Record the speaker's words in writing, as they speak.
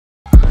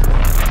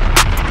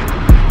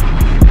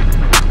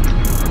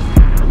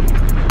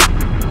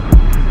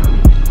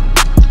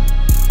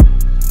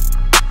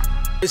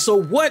So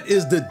what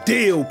is the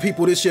deal,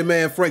 people? This your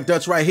man Frank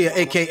Dutch right here,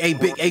 aka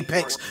Big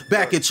Apex,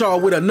 back at y'all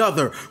with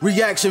another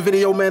reaction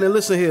video, man. And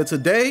listen here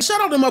today.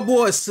 Shout out to my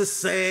boy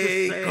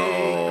Siseko.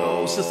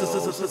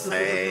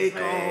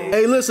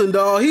 Hey, listen,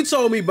 dawg. He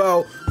told me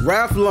about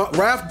Raf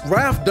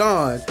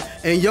Don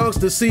and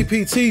Youngsta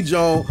CPT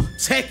John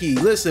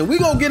Tekky. Listen, we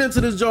gonna get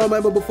into this John,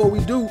 man, but before we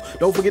do,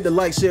 don't forget to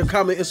like, share,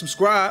 comment, and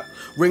subscribe.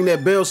 Ring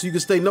that bell so you can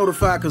stay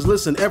notified, because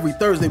listen, every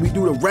Thursday we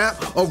do the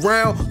rap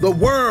around the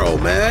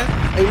world, man.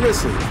 Hey,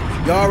 listen,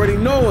 y'all already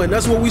know, and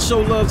that's what we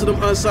show love to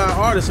them unsigned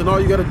artists, and all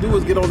you gotta do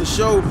is get on the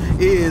show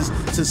is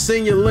to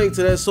send your link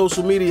to that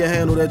social media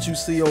handle that you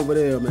see over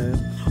there,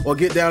 man. Or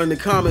get down in the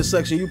comment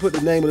section, you put the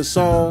name of the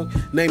song,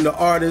 name the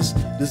artist,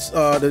 this,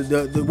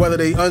 whether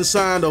they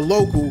unsigned or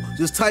local,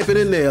 just type it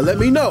in there, let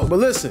me know. But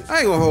listen, I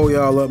ain't gonna hold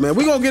y'all up, man.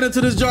 We gonna get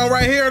into this joint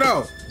right here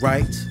though.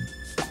 Right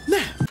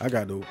now. I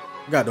got the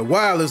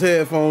wireless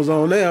headphones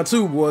on now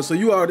too, boy, so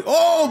you already,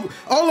 oh,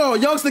 hold on,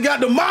 Youngsta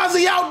got the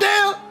Mozzie out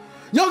there?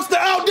 Youngsta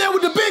out there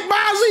with the big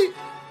Mozzie?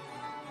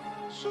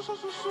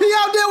 He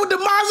out there with the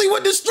Mozzie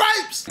with the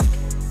stripes?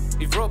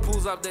 If rope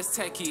pulls up, that's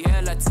Tekky,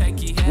 hella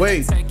Tekky, hella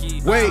wait,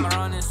 Tekky. Wait.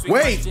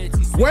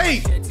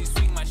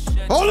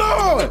 Hold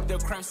on!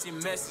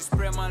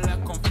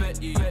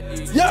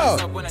 Yo!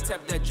 When I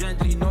tap that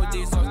gently, no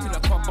days off till I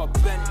pop up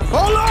Bentley.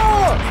 Hold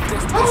on!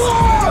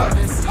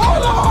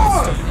 Hold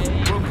on!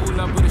 Rope pull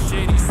up with a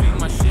shady, swing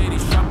my shady,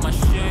 shop my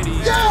shady.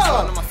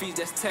 Yeah! On my feet,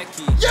 that's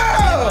Tekky.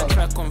 Yeah! My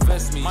track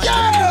converse me.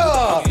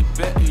 Yeah!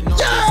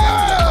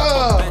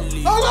 Yeah!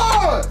 Hold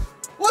on!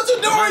 What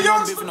you doing,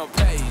 Youngsta?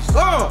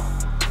 Oh!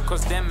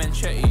 Cause them and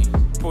Chetty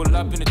pull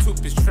up in the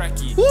two-piece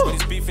tracky. When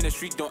it's beef in the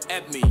street, don't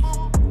at me.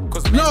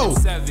 Cause man, I'm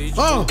savage.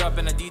 Pulled up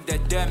and I did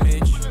that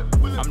damage.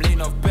 I'm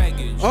laying off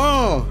baggage.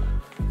 Bro,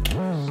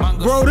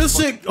 this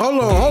shit, hold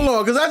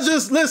on, cause I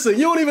just, listen,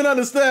 you don't even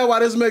understand why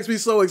this makes me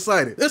so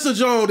excited. This is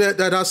a joint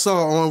that I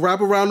saw on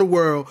Rap Around the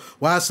World,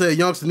 where I said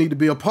Youngsta need to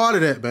be a part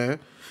of that, man.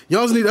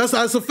 Youngsta need, that's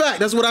a fact,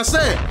 that's what I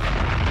said.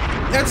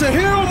 And to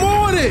hear him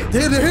on it,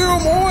 to hear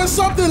him on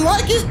something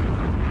like it,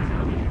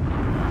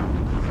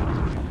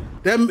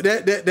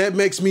 that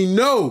makes me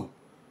know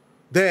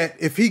that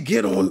if he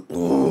get on,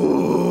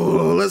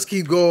 oh, let's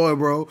keep going,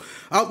 bro.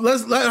 How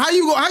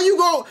you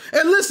go?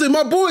 And listen,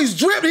 my boy's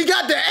dripped. He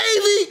got the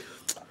AV.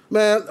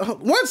 Man,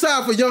 one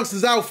time for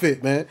Youngsta's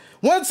outfit, man.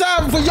 One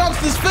time for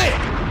Youngsta's fit.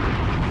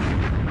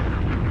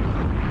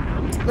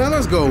 Man,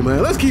 let's go,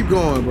 man. Let's keep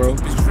going, bro.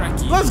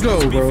 Let's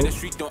go, bro.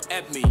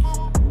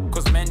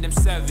 Cause man, them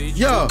savage.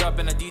 Yeah. Up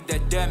and I did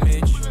that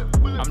damage.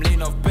 I'm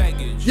laying off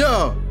baggage.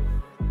 Yeah.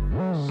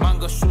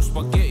 Manga shoe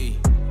spaghetti.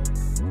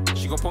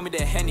 She gon' pour me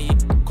that Henny,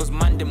 cause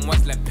man them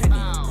was like Penny.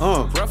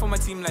 Rap on my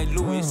team like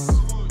Lewis.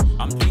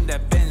 I'm doing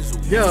that Benzo.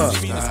 Yeah.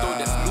 See me in the store,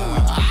 that's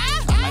Louis.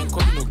 I ain't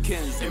calling no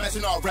Kenzo.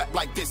 Imagine I rap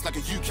like this, like a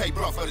UK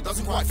bro, but it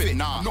doesn't quite fit.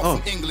 Nah, not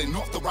from England,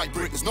 not the right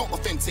brick. It's not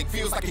authentic.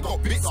 Feels like it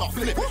got bits off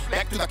flip.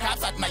 Back to the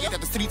cops at night at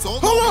the streets all.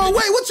 Hold on,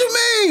 wait, what you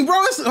mean,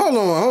 bro? Hold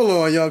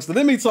on, Youngsta.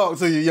 Let me talk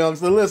to you,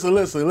 Youngsta.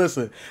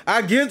 Listen.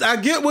 I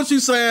get what you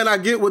saying. I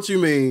get what you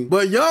mean.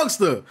 But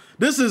Youngsta,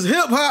 this is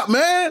hip hop,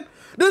 man.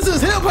 This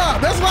is hip hop.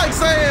 That's like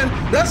saying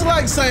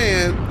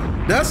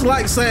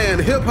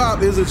hip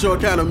hop isn't your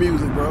kind of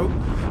music, bro.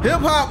 Hip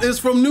hop is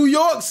from New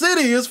York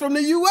City. It's from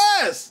the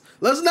US.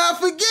 Let's not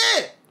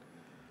forget.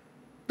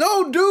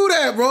 Don't do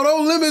that, bro.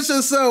 Don't limit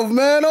yourself,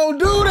 man. Don't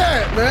do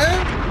that,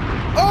 man.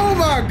 Oh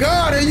my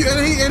God, and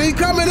he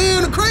coming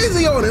in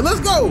crazy on it.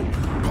 Let's go.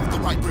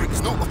 Right brick,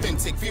 it's not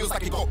authentic. Feels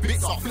like it got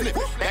bits off flip.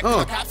 Back to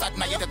the cops at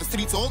night at the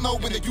streets all know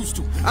when they used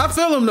to. I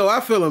feel him though.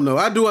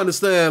 I do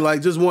understand,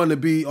 like, just wanting to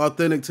be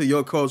authentic to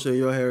your culture and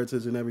your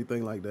heritage and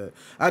everything like that.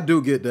 I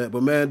do get that.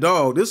 But man,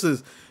 dog, this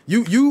is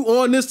you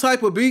on this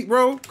type of beat,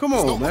 bro. Come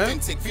on, man.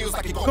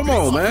 Come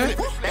on, man.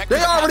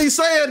 They already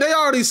saying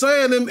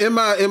in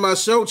my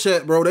show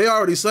chat, bro. They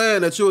already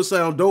saying that you'll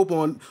sound dope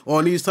on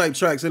these type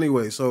tracks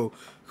anyway. So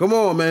come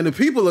on, man. The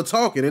people are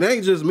talking. It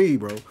ain't just me,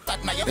 bro.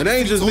 It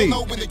ain't just me.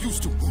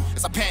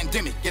 It's a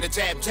pandemic. Get a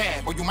jab,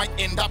 or you might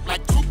end up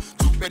like troop.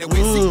 Better wear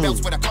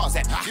seatbelts where the car's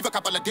at. Leave a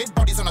couple of dead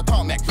bodies on a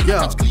tarmac.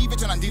 Yeah. Touch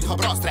cleavage and I need her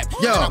bra strap.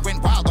 Yeah. And I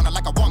went wild on her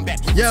like a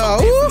wombat. Yeah. I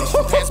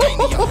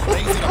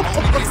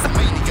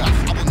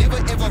will never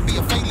ever be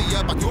a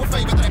failure, but your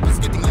favorite rapper's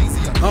getting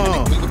lazier. And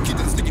they play with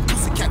kittens, licking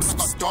pussycats.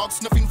 Got dogs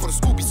sniffing for the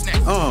Scooby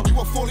snack. You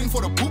are falling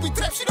for the booby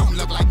trap. She don't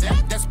look like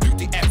that. That's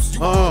beauty apps.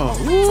 You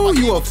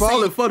are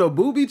falling for the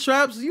booby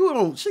traps. She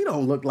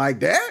don't look like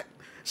that.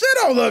 She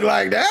don't look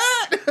like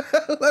that.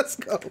 Let's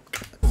go.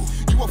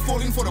 You are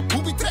falling for the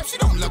booby trap. She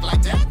don't look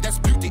like that. That's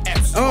beauty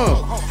apps. So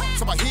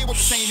I hear what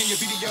you're saying in your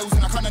videos,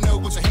 and I kinda know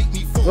what you hate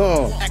me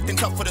for. Acting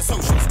tough for the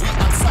socials. We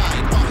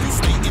outside while you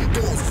stay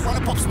indoors.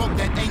 Wanna pop smoke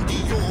that ain't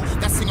Dior.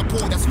 That's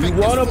Singapore. That's fake.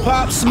 You wanna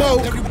pop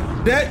smoke?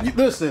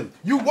 Listen.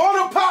 You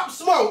wanna pop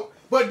smoke,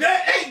 but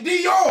that ain't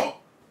Dior.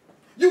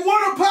 You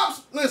wanna pop?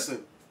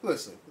 Listen. What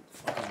the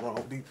fuck is wrong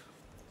with these?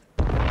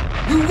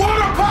 You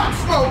wanna pop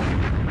smoke,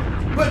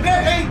 but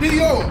that ain't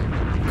Dior.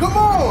 Come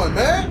on,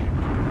 man.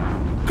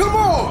 Come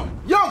on,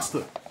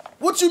 Youngsta.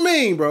 What you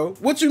mean, bro?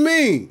 What you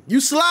mean?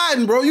 You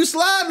sliding, bro. You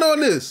sliding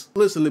on this.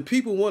 Listen, the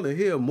people want to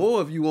hear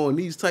more of you on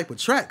these type of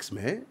tracks,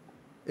 man.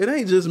 It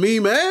ain't just me,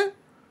 man.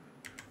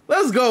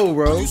 Let's go,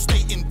 bro. You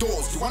stay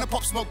indoors. You wanna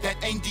pop smoke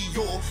that ain't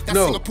Dior. That's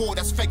no. Singapore,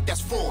 that's fake, that's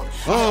fraud.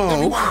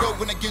 Everyone go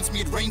when against me,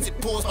 it rains, it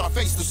pours, but I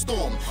face the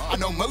storm. I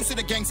know most of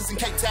the gangsters in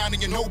Cape Town,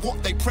 and you know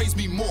what? They praise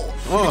me more.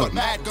 We got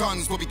mad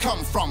guns where we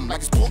come from, like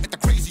it's bought at the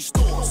crazy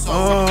store. So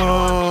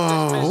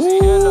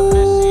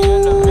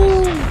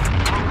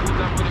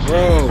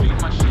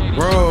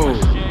bro.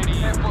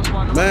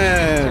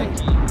 Man.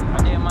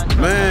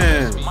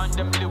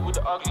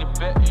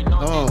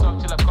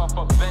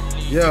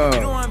 Yeah. You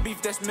don't want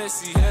beef that's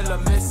messy, hella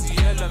messy,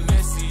 hella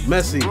messy.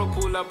 Messy. Bro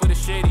pull up with a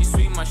shady,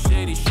 sweet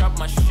machete, sharp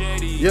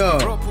machete. Yeah.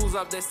 Bro pulls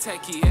up that's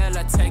techie,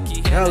 hella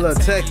techie, hella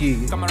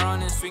techie. Come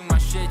around and swing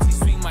machete,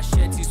 swing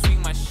machete,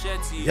 swing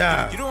machete.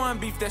 Yeah. You don't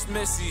want beef that's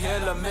messy,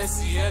 hella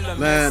messy, hella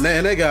man, messy.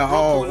 Man, they got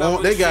all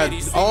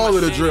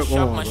of the drip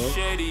on,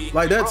 bro.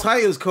 Like that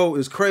Titans coat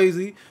is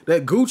crazy.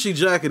 That Gucci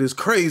jacket is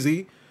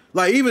crazy.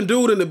 Like even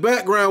dude in the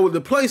background with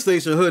the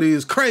PlayStation hoodie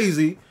is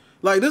crazy.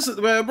 Like this is,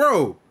 man,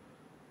 bro.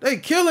 They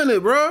killing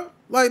it, bro.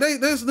 Like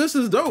this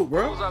is dope,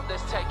 bro.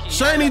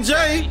 Shiny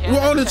J, we're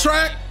on the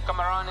track. Come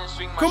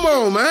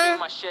on, man.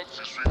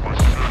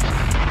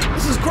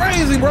 This is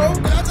crazy, bro.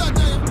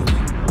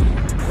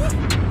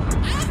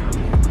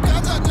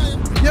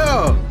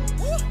 Yeah.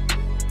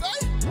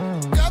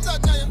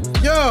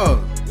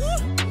 Yeah.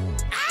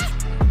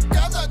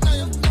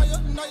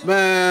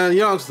 Man,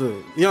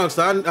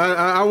 Youngsta,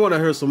 I want to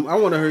hear some. I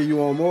want to hear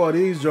you on more of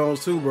these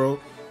Jones too, bro.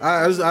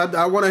 I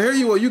want to hear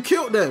you. You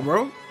killed that,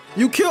 bro.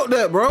 You killed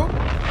that, bro.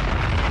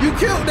 You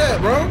killed that,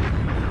 bro.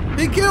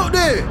 He killed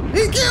it.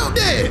 He killed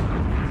it.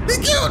 He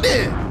killed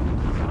it.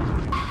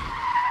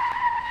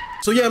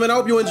 So yeah, man, I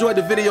hope you enjoyed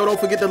the video. Don't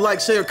forget to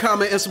like, share,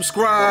 comment, and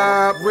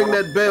subscribe. Ring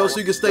that bell so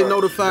you can stay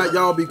notified.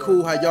 Y'all be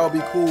cool how y'all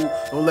be cool.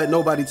 Don't let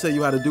nobody tell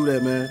you how to do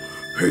that, man.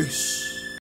 Peace.